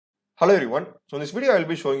Hello everyone. So in this video I will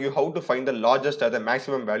be showing you how to find the largest or the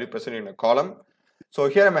maximum value present in a column. So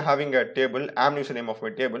here I am having a table. Am is the name of my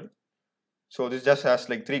table. So this just has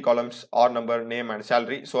like three columns: R number, name, and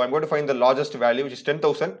salary. So I'm going to find the largest value, which is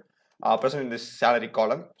 10,000, present in this salary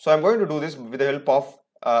column. So I'm going to do this with the help of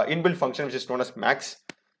inbuilt function, which is known as max.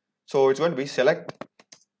 So it's going to be select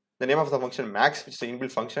the name of the function max, which is the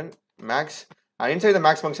inbuilt function max, and inside the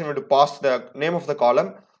max function we have to pass the name of the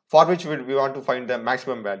column for which we want to find the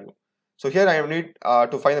maximum value. So here I need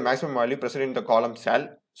to find the maximum value present in the column sal.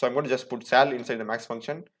 So I'm going to just put sal inside the max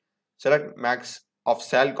function. Select max of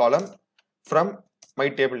sal column from my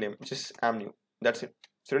table name, which is amnew. That's it.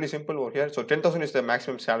 It's really simple over here. So 10,000 is the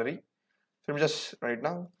maximum salary. So let me just write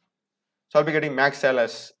now. So I'll be getting max sal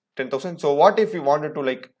as 10,000. So what if you wanted to,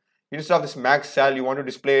 like, instead of this max sal, you want to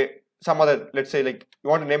display some other, let's say, like,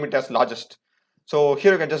 you want to name it as largest. So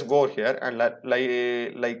here you can just go over here and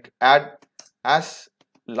like add as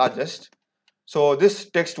largest. So this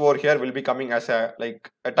text over here will be coming as a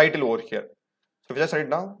title over here. So if I just write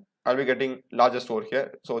now, I'll be getting largest over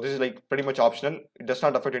here. So this is like pretty much optional. It does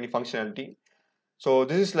not affect any functionality. So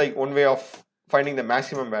this is like one way of finding the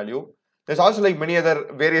maximum value. There's also like many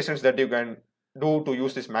other variations that you can do to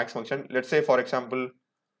use this max function. Let's say, for example,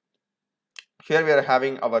 here we are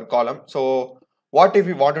having our column. So what if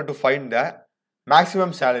we wanted to find the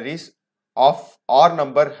maximum salaries of R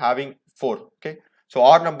number having 4? Okay, so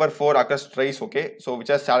R number 4 occurs twice. Okay, so which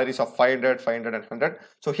has salaries of 500, 500 and 100.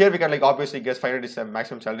 So here we can like obviously guess 500 is the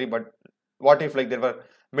maximum salary, but what if like there were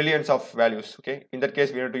millions of values? Okay, in that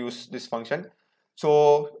case we need to use this function.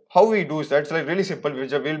 So how we do is that it's like really simple.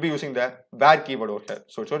 We'll be using the var keyword over here.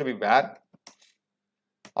 So it's going to be var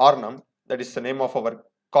rnum, that is the name of our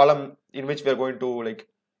column in which we are going to like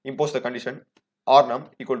impose the condition rnum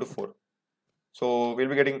equal to 4. So we'll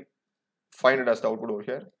be getting 500 as the output over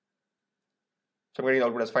here. So I'm getting the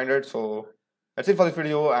output as 500. So that's it for this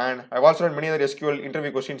video, and I've also done many other SQL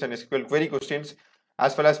interview questions and SQL query questions,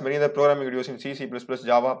 as well as many other programming videos in C, C++,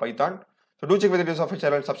 Java, Python. So do check the videos of my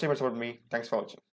channel, subscribe and support me. Thanks for watching.